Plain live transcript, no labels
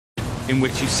in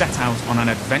which you set out on an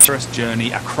adventurous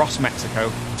journey across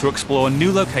Mexico to explore new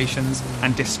locations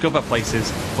and discover places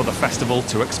for the festival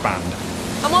to expand.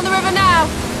 I'm on the river now.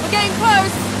 We're getting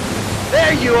close.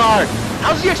 There you are!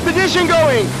 How's the expedition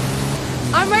going?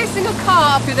 I'm racing a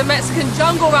car through the Mexican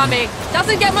jungle, Rami.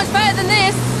 Doesn't get much better than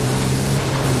this.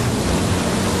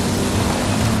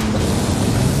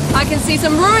 I can see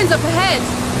some ruins up ahead.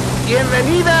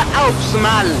 Bienvenida a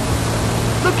Uxmal.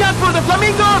 Look out for the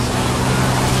flamingos!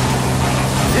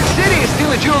 This city is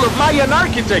still a jewel of Mayan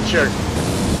architecture.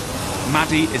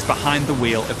 Maddie is behind the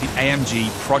wheel of the AMG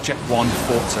Project One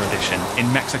Forza edition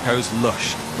in Mexico's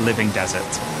lush, living desert.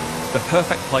 The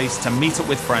perfect place to meet up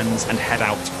with friends and head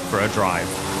out for a drive.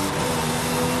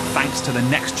 Thanks to the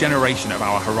next generation of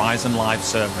our Horizon Live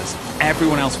servers,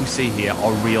 everyone else we see here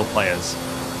are real players.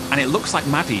 And it looks like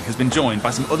Maddie has been joined by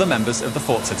some other members of the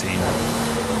Forza team.